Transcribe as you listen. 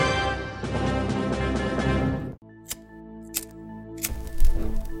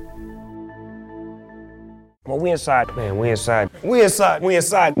Well, we inside, man, we inside. We inside, we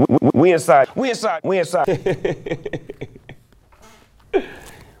inside, we inside, we inside, we inside.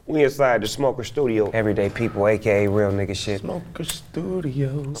 We inside the Smoker Studio. Everyday people, AKA real nigga shit. Smoker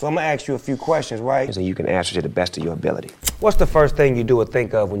Studio. So I'm gonna ask you a few questions, right? And you can answer to the best of your ability. What's the first thing you do or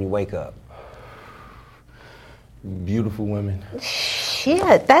think of when you wake up? Beautiful women.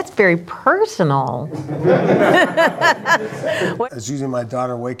 Shit, that's very personal. It's usually my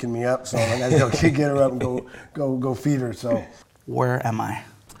daughter waking me up, so I gotta go get her up and go feed her. So, where am I?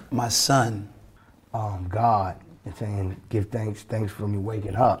 My son. God, and saying, give thanks for me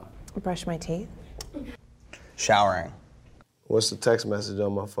waking up. Brush my teeth. Showering. What's the text message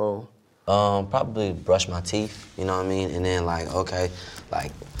on my phone? Probably brush my teeth, you know what I mean? And then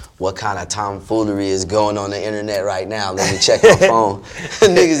what kind of tomfoolery is going on the internet right now? Let me check my phone.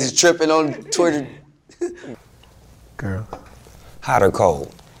 Niggas is tripping on Twitter. Girls. Hot or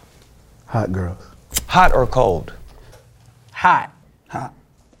cold? Hot girls. Hot or cold? Hot. Hot.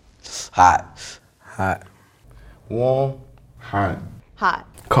 Hot. Warm. Hot. Hot.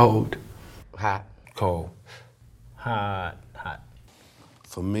 Cold. Hot. Cold. Hot. Hot.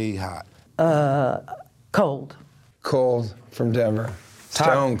 For me, hot. Cold. Cold from Denver.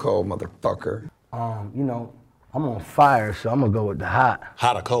 Stone cold, motherfucker. You know, I'm on fire, so I'm gonna go with the hot.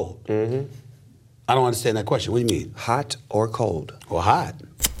 Hot or cold? Mm-hmm. I don't understand that question. What do you mean? Hot or cold? Or hot?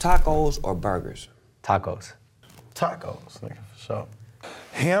 Tacos or burgers? Tacos. Tacos, nigga, for sure.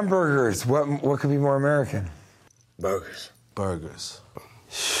 Hamburgers. What could be more American? Burgers. Burgers.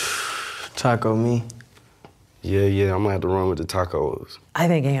 Taco me. Yeah, I'm gonna have to run with the tacos. I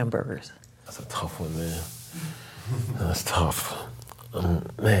think hamburgers. That's a tough one, man. That's tough.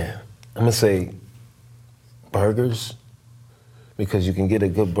 Man, I'm gonna say burgers, because you can get a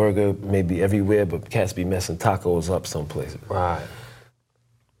good burger maybe everywhere, but cats be messing tacos up some places. Right.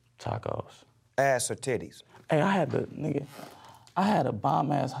 Tacos. Ass or titties? Hey, I had a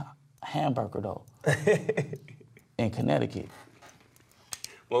bomb-ass hamburger, though, in Connecticut.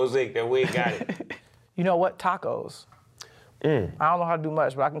 Mosaic, that we got it. You know what? Tacos. I don't know how to do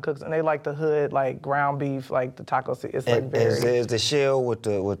much, but I can cook. And they like the hood, like ground beef, like the tacos. It's like very. Is the shell with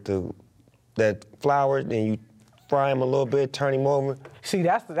that flour, then you fry them a little bit, turn them over. See,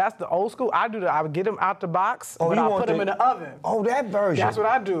 that's the old school. I would get them out the box, Oh, but you I want put them in the oven. Oh, that version. That's what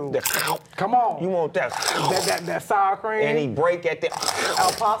I do. Come on. You want that? That sour cream. And he break at the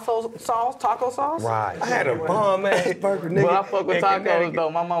El Paso sauce, taco sauce. Right. I had a bomb-ass burger, nigga. But I fuck with tacos, though.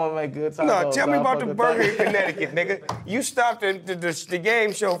 My mama make good tacos. No, tell me so about the burger in Connecticut, nigga. You stopped the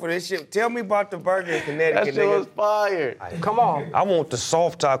game show for this shit. Tell me about the burger in Connecticut, That shit nigga. was fire. Come on. I want the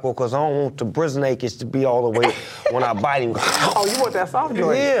soft taco because I don't want the briznakes to be all the way when I bite him. Oh, you want that soft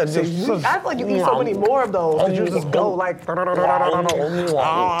joint? Yeah, See, I feel like you eat so many more of those that you just go like all of that.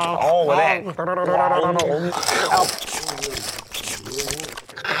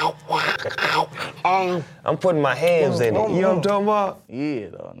 I'm putting my hands in it. You know what I'm talking about? Yeah,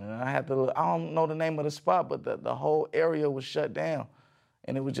 though. And I don't know the name of the spot, but the whole area was shut down.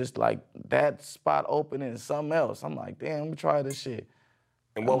 And it was just like that spot open and something else. I'm like, damn, let me try this shit.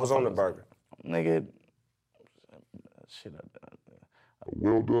 And what was on the burger? Nigga, shit.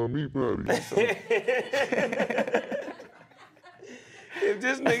 Well done, meat patty. If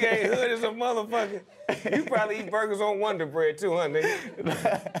this nigga ain't hood as a motherfucker, you probably eat burgers on Wonder Bread too, huh,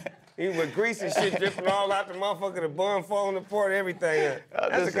 nigga? He with grease and shit dripping all out the motherfucker, the bun falling apart, everything.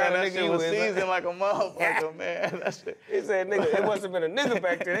 That's the kind of nigga you was is. seasoned like a motherfucker, man. That shit. He said, nigga, it must have been a nigga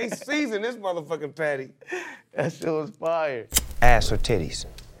back there. They seasoned this motherfucking patty. That shit was fire. Ass or titties?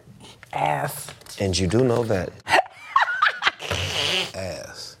 ass. And you do know that.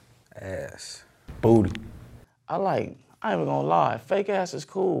 Ass. Ass. Booty. I ain't even gonna lie, fake ass is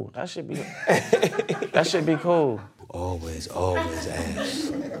cool. That should be cool. Always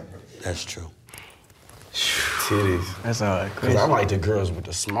ass. That's true. Titties. That's all right. Because I like the girls with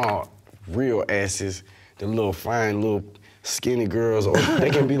the small, real asses, the little fine, little skinny girls, or they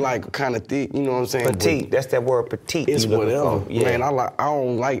can be like kind of thick, you know what I'm saying? Petite, that's that word petite. It's whatever. Yeah. Man, I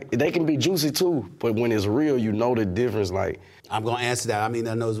don't like, they can be juicy too, but when it's real, you know the difference, like. I'm gonna answer that. I mean,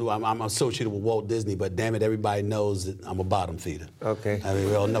 I know I'm associated with Walt Disney, but damn it, everybody knows that I'm a bottom feeder. Okay. I mean,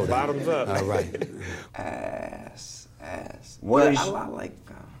 we all know that. Bottoms up. All right. Ass. What But is- I like,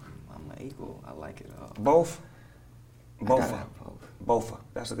 I'm an equal. I like it all. Both? Both. Both.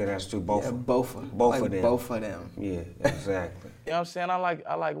 That's a good answer too. Both. Yeah, both. Both like of them. Both of them. Yeah, exactly. You know what I'm saying? I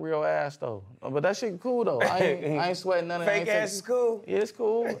like real ass though. But that shit cool though. I ain't sweating none of that. Fake ass is cool? Yeah, it's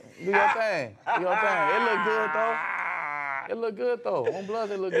cool. Do your thing. Do your thing. It look good though. It look good though. On Blood,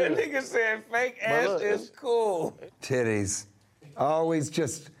 it look That good. nigga said fake ass look, is cool. Titties. Always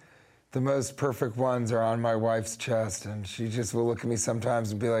just The most perfect ones are on my wife's chest, and she just will look at me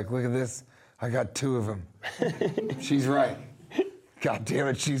sometimes and be like, look at this, I got 2 of them. She's right. God damn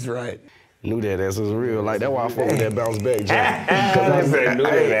it, she's right. Knew that ass was real. Like, that's why I fuck with that bounce back joint. Knew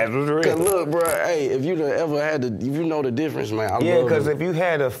that ass was real. Cause look, bro, hey, if you done ever had if you know the difference, man, I Yeah, love because it. if you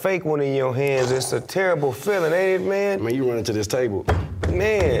had a fake one in your hands, it's a terrible feeling, ain't it, man? Man, you run into this table.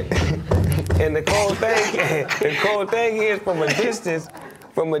 Man. And the cold thing is from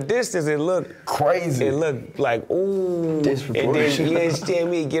a distance, it looked crazy. It looked like, ooh. And then, Disproportionate. you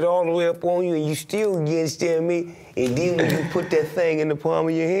understand me, get all the way up on you, and you still, you understand me? And then when you put that thing in the palm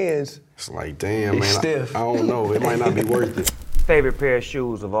of your hands. It's like, damn, man. Stiff. I don't know. It might not be worth it. Favorite pair of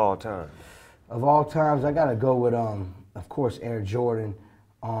shoes of all time? Of all times, I gotta go with, of course, Air Jordan.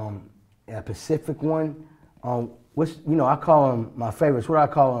 A Pacific one. I call them my favorites. What do I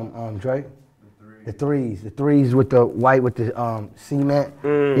call them, Dre? The threes. The threes with the white with the cement.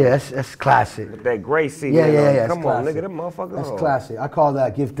 Yeah, that's classic. With that gray cement. Yeah. Come on, nigga, them motherfuckers. That's classic. I call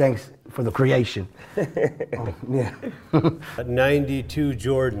that give thanks for the creation. Yeah. 92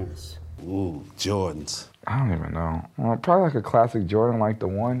 Jordans. Ooh, Jordans. I don't even know. Probably like a classic Jordan, like the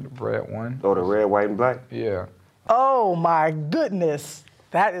red one. Oh, the red, white, and black? Yeah. Oh my goodness.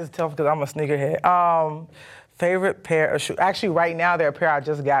 That is tough because I'm a sneakerhead. Favorite pair of shoes. Actually, right now, they're a pair I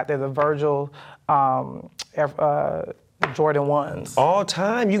just got. They're the Virgil Jordan 1s. All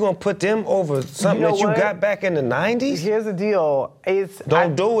time? You gonna put them over something that you got back in the 90s? Here's the deal.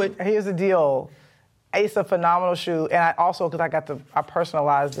 Don't do it. Here's the deal. It's a phenomenal shoe, and I also, because I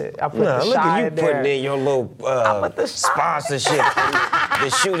personalized it. I put the look Shy at you in there. putting in your little sponsorship. The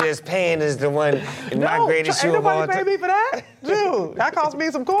shoe that's paying is the one, my greatest shoe of all Ain't nobody time. pay me for that? Dude, that cost me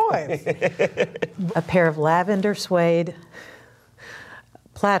some coins. A pair of lavender suede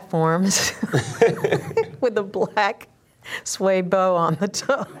platforms with a black suede bow on the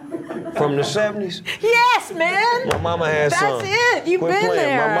toe. From the 70s? Yes, man. My mama had some. That's it. You've Quit been playing.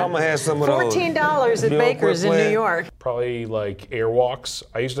 there. My mama had some of those. $14 at You don't Baker's quit in New playing. York. Probably like Airwalks.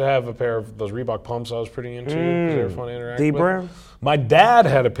 I used to have a pair of those Reebok pumps I was pretty into because they were fun to interact D. with. Brown? My dad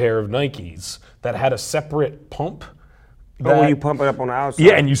had a pair of Nikes that had a separate pump. When you pump it up on the outside.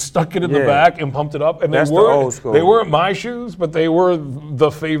 Yeah, and you stuck it in the back and pumped it up. And That's they the weren't, old school. They weren't my shoes, but they were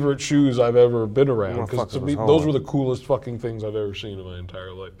the favorite shoes I've ever been around. Because Motherfuckers was those hard. were the coolest fucking things I've ever seen in my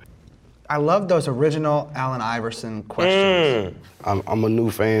entire life. I love those original Allen Iverson questions. I'm a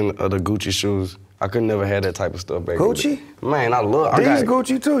new fan of the Gucci shoes. I could never have that type of stuff back Gucci? in the Man, I love These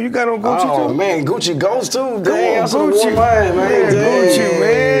Gucci too. You got on Gucci Oh too? man, Gucci goes too. Come Dang, on, I should've Gucci. worn mine, man. Yeah, Dang. Gucci,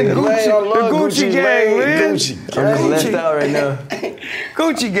 man. Man, Gucci. I love The Gucci gang, man. Gucci. I'm left out right now.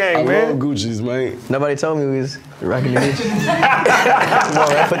 Gucci gang, I man. love Gucci's, man. Nobody told me we was rocking the Gucci. Come on,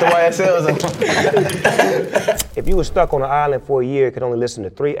 man, put the YSLs on. If you were stuck on an island for a year, could only listen to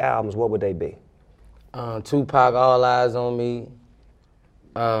 3 albums, what would they be? Tupac, All Eyes on Me.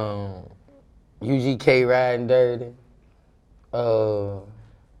 UGK, Riding Dirty.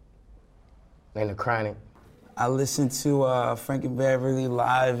 And The Chronic. I listen to Frankie Beverly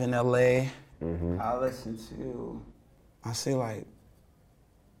live in LA. Mm-hmm. I listen to, I say like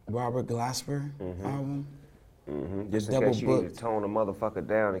Robert Glasper album. Mm-hmm. Just in Double case you need booked. to tone a motherfucker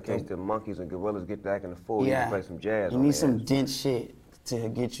down, in case the monkeys and gorillas get back in the fold, you Yeah. can play some jazz You on need there. some dense shit to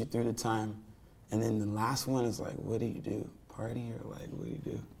get you through the time. And then the last one is like, what do you do? Party or like, what do you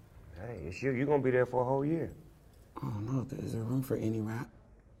do? Hey, it's you. You're going to be there for a whole year. I don't know. Is there room for any rap?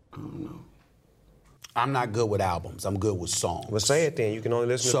 I don't know. I'm not good with albums. I'm good with songs. Well, say it then. You can only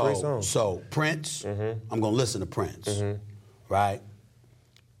listen to 3 songs. So Prince, I'm gonna listen to Prince, right?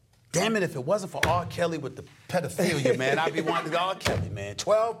 Damn it, if it wasn't for R. Kelly with the pedophilia, man, I'd be wanting R. Kelly, man.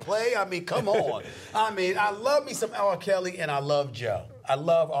 12 play, I mean, come on. I mean, I love me some R. Kelly and I love Joe. I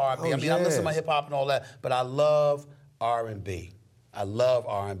love R&B. Oh, I mean, I listen to my yes. hip hop and all that, but I love R&B. I love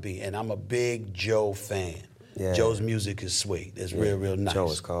R&B, and I'm a big Joe fan. Yeah. Joe's music is sweet. It's real, real nice.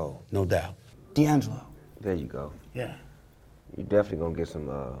 Joe is cold. No doubt. D'Angelo. There you go. Yeah. You definitely going to get some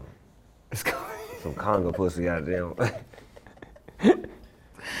conga pussy out of them.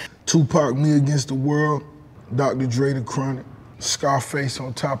 Tupac, Me Against the World, Dr. Dre, The Chronic, Scarface,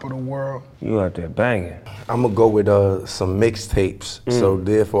 On Top of the World. You out there banging. I'm gonna go with some mixtapes, so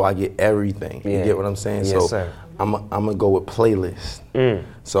therefore I get everything. You Yeah. get what I'm saying? Yes, so sir. I'm gonna go with playlists.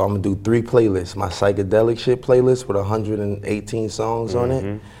 So I'm gonna do 3 playlists. My psychedelic shit playlist with 118 songs on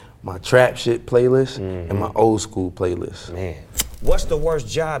it, my trap shit playlist, and my old school playlist. Man. What's the worst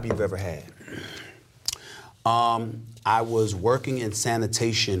job you've ever had? I was working in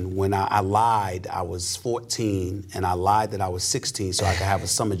sanitation when I lied. I was 14, and I lied that I was 16 so I could have a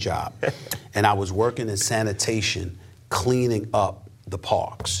summer job. And I was working in sanitation, cleaning up the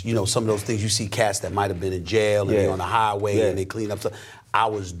parks. You know, some of those things you see cats that might have been in jail and they on the highway and they clean up stuff. I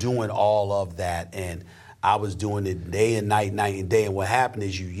was doing all of that, and I was doing it day and night and day. And what happened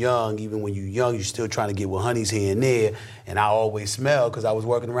is, you young, even when you young, you're still trying to get with honeys here and there. And I always smelled because I was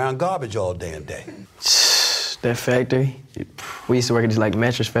working around garbage all damn day. That factory, we used to work at this like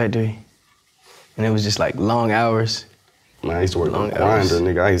mattress factory, and it was just like long hours. Man, I used to work on grinder,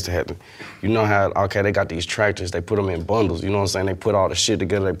 nigga. I used to have to, you know how, okay, they got these tractors, they put them in bundles, you know what I'm saying? They put all the shit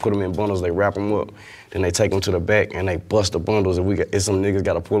together, they put them in bundles, they wrap them up, then they take them to the back and they bust the bundles, and some niggas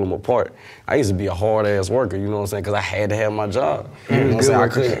gotta pull them apart. I used to be a hard-ass worker, you know what I'm saying? Because I had to have my job. You know what I'm saying? I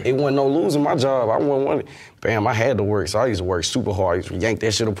couldn't, it wasn't no losing my job. I wasn't one. Bam, I had to work, so I used to work super hard. I used to yank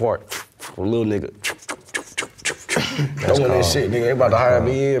that shit apart. A little nigga. That's when that shit, nigga, they about to hire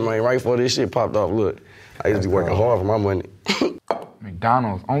me in, man, right before this shit popped off. Look, I used to be working hard for my money.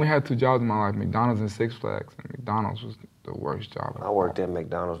 McDonald's. Only had 2 jobs in my life, McDonald's and Six Flags. And McDonald's was the worst job. I worked at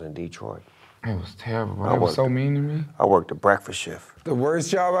McDonald's in Detroit. It was terrible, bro. They were so mean to me. I worked the breakfast shift. The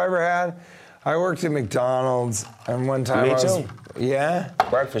worst job I ever had, I worked at McDonald's, and one time Me I was... too. Yeah?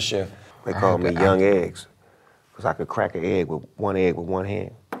 Breakfast shift. They called me Young Eggs, because I could crack an egg with one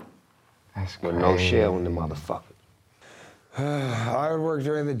hand. That's with no shell in the motherfucker. I would work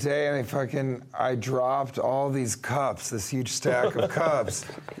during the day, and I dropped all these cups, this huge stack of cups,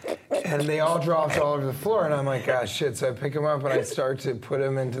 and they all dropped all over the floor, and I'm like, ah, shit. So I pick them up, and I start to put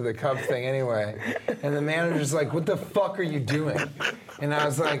them into the cup thing anyway. And the manager's like, what the fuck are you doing? And I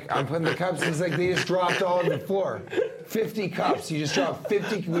was like, I'm putting the cups. He's like, they just dropped all over the floor. 50 cups. You just dropped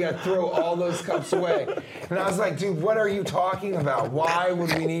 50. We got to throw all those cups away. And I was like, dude, what are you talking about? Why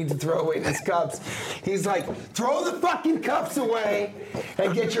would we need to throw away these cups? He's like, throw the fucking cups away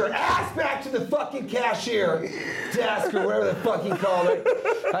and get your ass back to the fucking cashier desk or whatever the fuck he called it.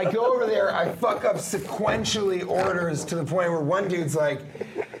 I go over there. I fuck up sequentially orders to the point where one dude's like,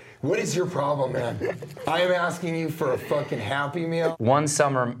 what is your problem, man? I am asking you for a fucking Happy Meal. One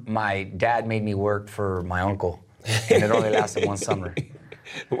summer, my dad made me work for my uncle, and it only lasted one summer.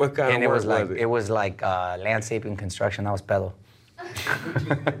 What kind and of work was it? It was like landscaping construction. That was pedo.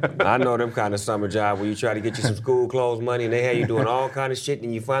 I know them kind of summer job where you try to get you some school clothes money and they have you doing all kind of shit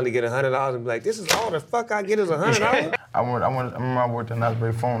and you finally get $100 and be like, this is all the fuck I get is $100? I remember I worked at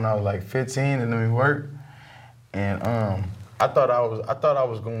Knoxbury Phone when I was like 15 and then we worked. And I thought I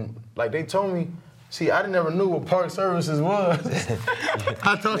was going, like they told me, see, I never knew what park services was.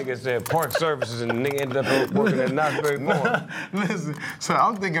 I thought nigga said park services and the nigga ended up working at Knoxbury Phone. Listen, so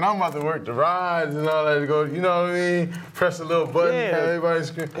I'm thinking I'm about to work the rides and all that to go, you know what I mean? Press a little button, have everybody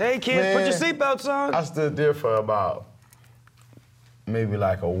scream. Hey kids, put your seatbelts on. I stood there for about maybe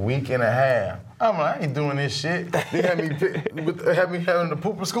like a week and a half. I'm like, I ain't doing this shit. They had me having the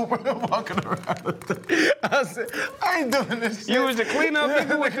pooper scooper and walking around. I said, I ain't doing this shit. You was the cleanup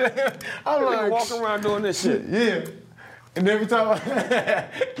nigga with the I'm like, walking around doing this shit. Yeah. And every time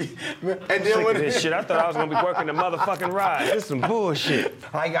and then when this shit, I thought I was gonna be working the motherfucking ride. This is some bullshit.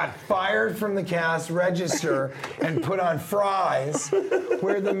 I got fired from the cast register and put on fries,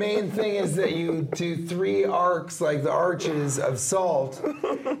 where the main thing is that you do 3 arcs, like the arches of salt.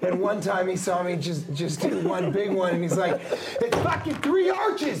 And one time he saw me just do one big one, and he's like, "It's fucking 3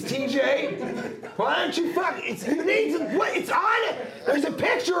 arches, TJ. Why don't you it's on it. There's a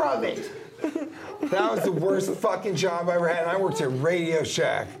picture of it." That was the worst fucking job I ever had. And I worked at Radio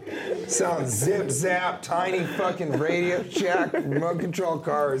Shack. Selling zip zap, tiny fucking Radio Shack, remote control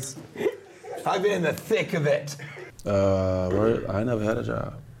cars. I've been in the thick of it. I never had a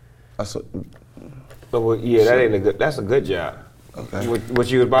job. That's a good job. Okay. What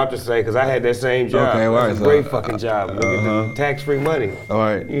you was about to say, because I had that same job. Okay, That's a great fucking job. Tax-free money. All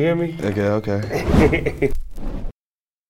right. You hear me? Okay.